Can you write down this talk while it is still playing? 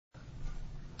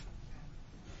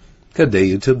Good day,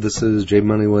 YouTube. This is Jay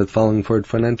Money with Falling Forward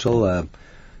Financial.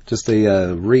 Just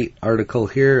a REIT article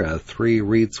here. 3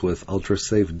 REITs with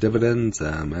ultra-safe dividends.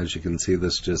 As you can see,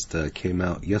 this just came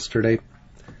out yesterday.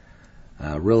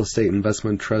 Real estate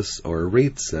investment trusts, or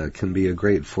REITs, can be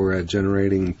great for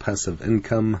generating passive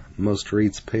income. Most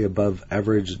REITs pay above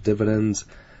average dividends,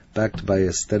 backed by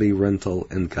a steady rental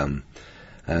income.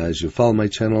 As you follow my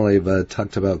channel, I've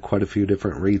talked about quite a few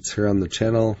different REITs here on the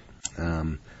channel.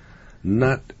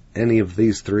 Not any of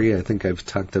these 3. I think I've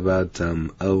talked about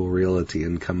O Realty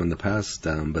Income in the past,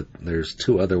 but there's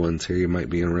 2 other ones here you might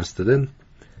be interested in.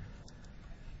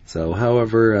 So,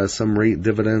 however, some REIT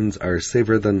dividends are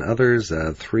safer than others.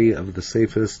 3 of the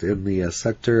safest in the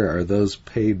sector are those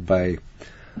paid by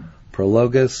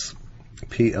Prologis,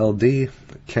 PLD,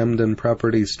 Camden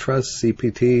Properties Trust,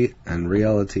 CPT, and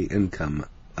Realty Income,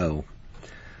 O.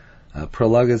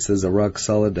 Prologis is a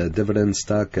rock-solid dividend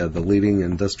stock. The leading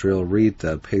industrial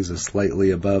REIT pays a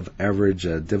slightly above average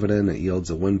dividend. It yields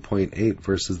a 1.8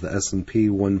 versus the S&P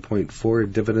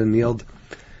 1.4 dividend yield.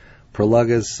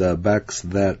 Prologis backs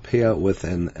that payout with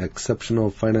an exceptional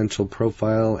financial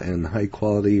profile and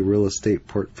high-quality real estate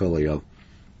portfolio.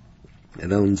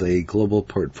 It owns a global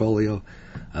portfolio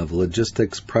of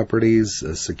logistics properties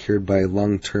secured by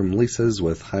long-term leases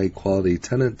with high-quality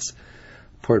tenants.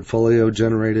 Portfolio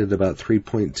generated about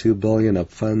 $3.2 billion of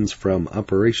funds from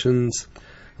operations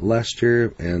last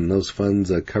year, and those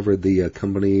funds covered the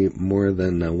company more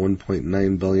than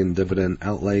 $1.9 billion dividend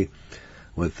outlay,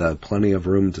 with plenty of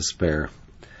room to spare.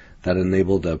 That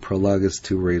enabled Prologis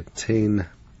to retain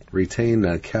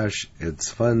cash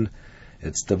its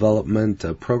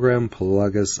development program.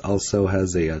 Prologis also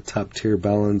has a top-tier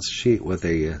balance sheet with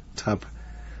a top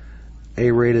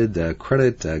A-rated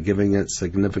credit, giving it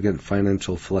significant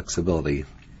financial flexibility.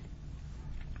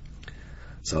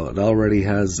 So it already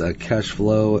has cash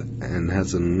flow and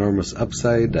has an enormous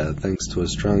upside. Thanks to a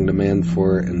strong demand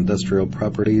for industrial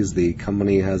properties, the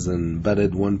company has an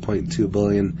embedded $1.2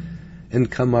 billion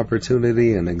income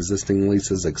opportunity, and existing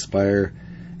leases expire,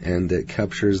 and it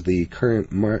captures the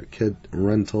current market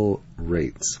rental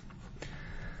rates.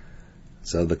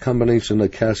 So the combination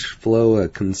of cash flow, a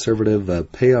conservative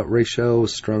payout ratio,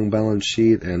 strong balance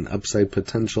sheet, and upside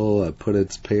potential put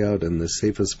its payout in the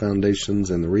safest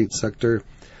foundations in the REIT sector.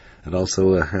 It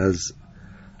also has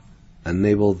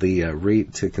enabled the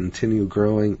REIT to continue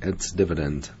growing its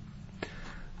dividend.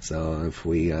 So if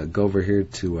we go over here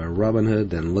to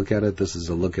Robinhood and look at it, this is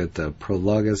a look at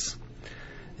Prologis.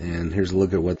 And here's a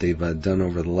look at what they've done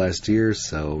over the last year.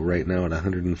 So right now at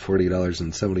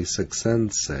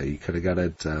 $140.76, you could have got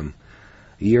it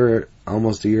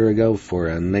almost a year ago for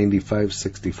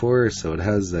 $95.64. So it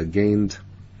has gained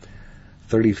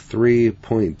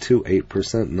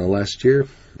 33.28% in the last year.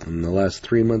 In the last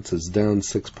 3 months, it's down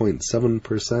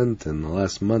 6.7%. In the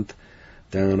last month,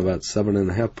 down about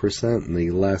 7.5%. In the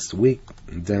last week,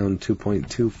 down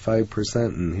 2.25%.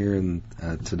 And here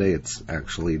today, it's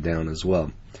actually down as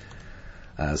well.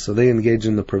 So they engage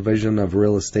in the provision of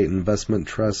real estate investment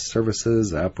trust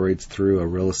services, operates through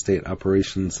real estate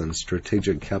operations and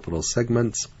strategic capital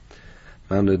segments.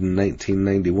 Founded in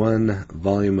 1991,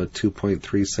 volume of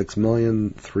 $2.36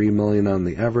 million, $3 million on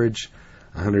the average,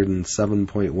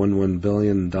 $107.11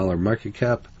 billion market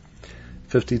cap,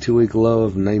 52-week low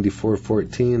of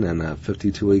 94.14 and a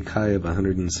 52-week high of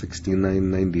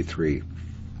 169.93.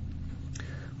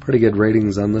 Pretty good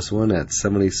ratings on this one at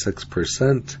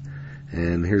 76%.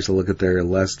 And here's a look at their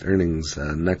last earnings.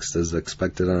 Next is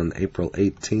expected on April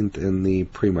 18th in the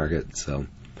pre-market. So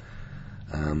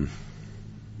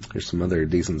here's some other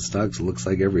decent stocks. It looks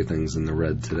like everything's in the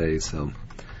red today.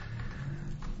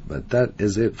 But that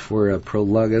is it for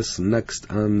Prologis. Next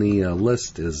on the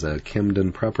list is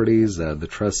Camden Properties. The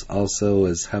trust also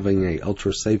is having a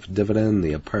ultra-safe dividend.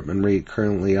 The apartment REIT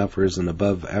currently offers an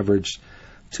above-average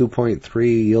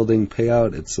 2.3 yielding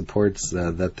payout. It supports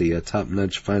that the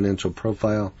top-notch financial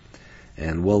profile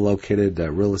and well-located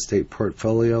real estate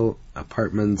portfolio.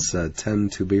 Apartments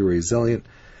tend to be resilient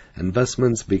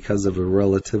investments because of a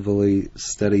relatively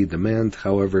steady demand.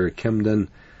 However, Camden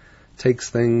takes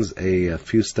things a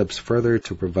few steps further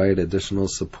to provide additional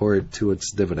support to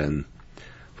its dividend.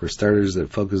 For starters,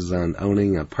 it focuses on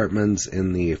owning apartments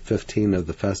in the 15 of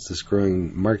the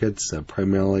fastest-growing markets,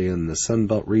 primarily in the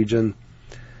Sunbelt region.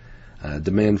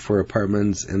 Demand for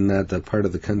apartments in that part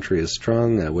of the country is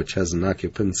strong, which has an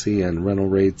occupancy and rental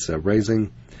rates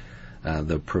rising.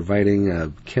 The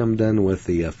providing Camden with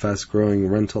the fast-growing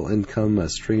rental income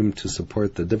stream to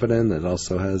support the dividend. It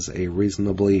also has a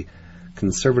reasonably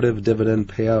conservative dividend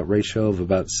payout ratio of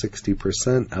about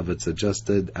 60% of its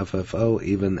adjusted FFO,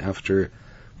 even after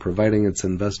providing its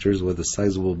investors with a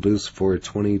sizable boost for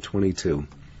 2022.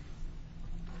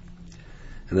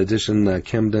 In addition,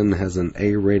 Camden has an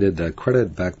A-rated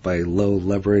credit backed by low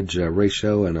leverage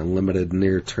ratio and unlimited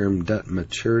near-term debt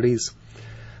maturities.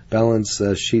 Balance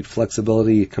sheet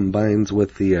flexibility combines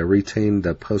with the retained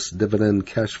post-dividend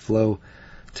cash flow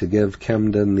to give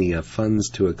Camden the funds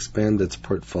to expand its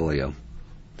portfolio.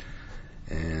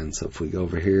 And so if we go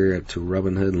over here to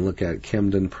Robinhood and look at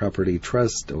Camden Property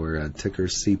Trust, or ticker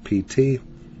CPT,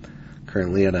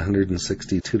 currently at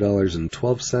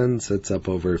 $162.12. It's up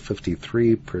over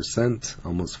 53%,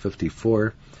 almost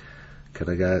 54%. Could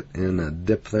have got in a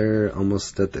dip there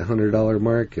almost at the $100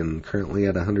 mark, and currently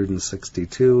at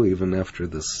 $162, even after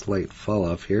the slight fall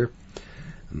off here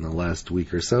in the last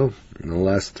week or so. In the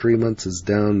last 3 months is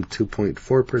down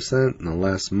 2.4%. In the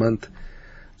last month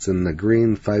it's in the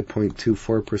green,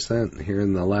 5.24%. Here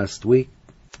in the last week,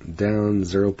 down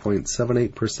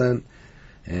 0.78%.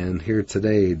 And here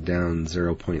today, down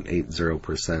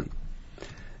 0.80%.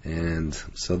 And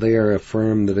so they are a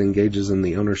firm that engages in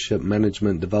the ownership,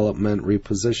 management, development,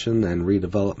 reposition, and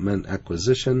redevelopment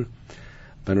acquisition.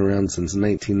 Been around since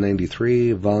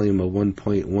 1993, volume of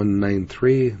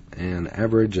 1.193, and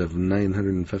average of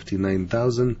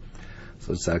 959,000.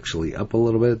 So it's actually up a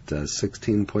little bit,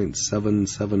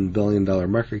 $16.77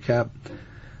 billion market cap.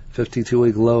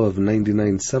 52-week low of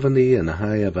 $99.70 and a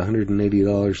high of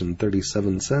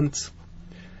 $180.37.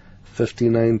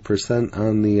 59%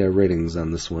 on the ratings on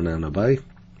this one on a buy.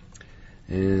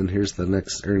 And here's the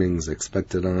next earnings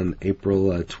expected on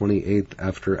April 28th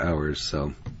after hours.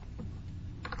 So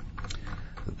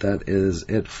that is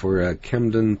it for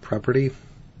Camden Property.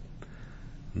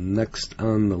 Next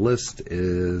on the list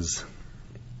is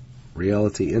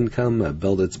Realty Income.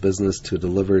 Build its business to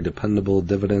deliver dependable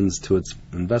dividends to its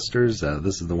investors.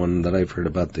 This is the one that I've heard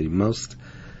about the most.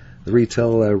 The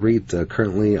retail REIT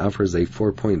currently offers a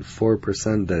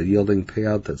 4.4% yielding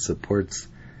payout that supports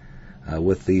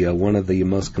with the one of the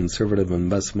most conservative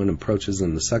investment approaches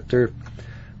in the sector.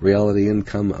 Realty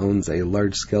Income owns a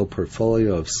large-scale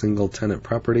portfolio of single-tenant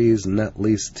properties net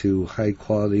leased to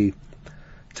high-quality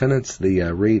tenants. The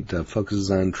REIT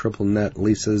focuses on triple net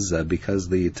leases because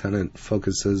the tenant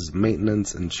focuses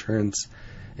maintenance, insurance,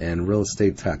 and real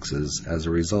estate taxes. As a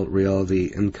result, Realty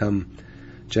Income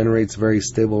generates very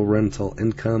stable rental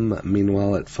income.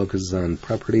 Meanwhile, it focuses on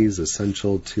properties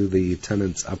essential to the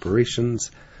tenant's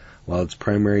operations, while its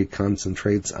primary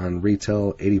concentrates on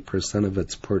retail, 80% of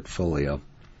its portfolio.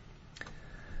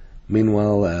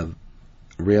 Meanwhile,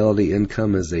 Realty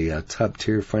Income is a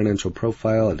top-tier financial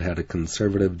profile. It had a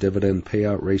conservative dividend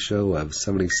payout ratio of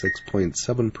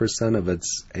 76.7% of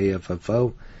its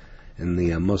AFFO in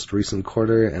the most recent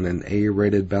quarter, and an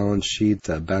A-rated balance sheet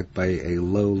backed by a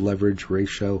low leverage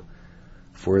ratio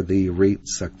for the REIT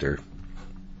sector.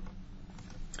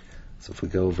 So if we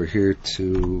go over here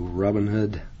to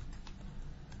Robinhood,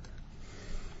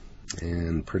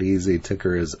 and pretty easy,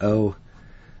 ticker is O.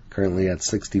 Currently at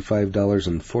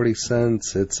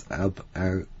 $65.40. It's up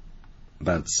at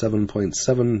about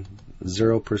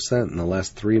 7.70%. In the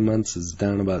last 3 months is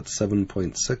down about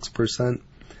 7.6%.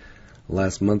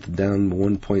 Last month down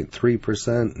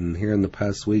 1.3%. And here in the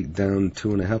past week down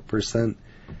 2.5%.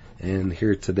 And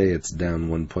here today it's down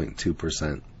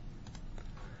 1.2%.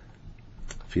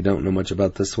 If you don't know much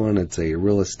about this one, it's a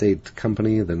real estate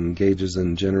company that engages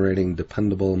in generating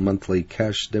dependable monthly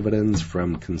cash dividends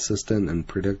from consistent and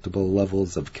predictable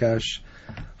levels of cash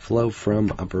flow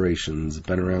from operations.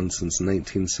 Been around since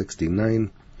 1969.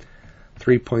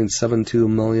 3.72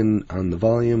 million on the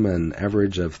volume, an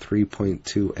average of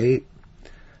 3.28.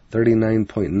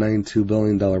 $39.92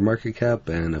 billion market cap,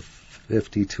 and a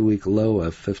 52-week low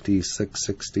of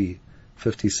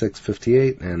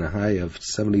 56.58 and a high of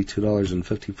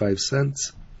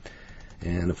 $72.55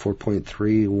 and a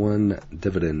 4.31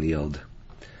 dividend yield.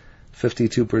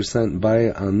 52% buy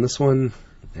on this one.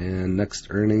 And next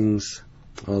earnings,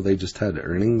 well, they just had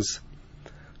earnings,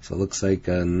 so it looks like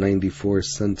 94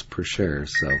 cents per share.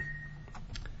 So,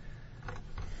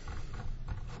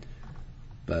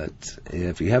 but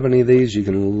if you have any of these, you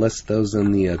can list those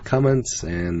in the comments,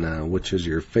 and which is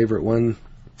your favorite one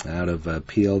out of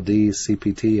PLD,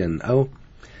 CPT, and O.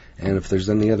 And if there's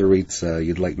any other REITs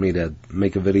you'd like me to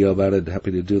make a video about it,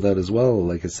 happy to do that as well.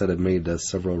 Like I said, I've made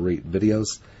several REIT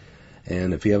videos.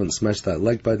 And if you haven't smashed that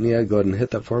like button yet, go ahead and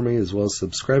hit that for me, as well as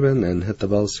subscribing and hit the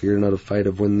bell so you're notified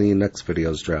of when the next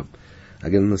videos drop.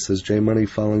 Again, this is J Money,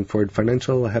 Falling Forward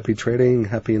Financial. Happy trading,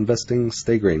 happy investing,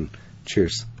 stay green.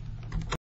 Cheers.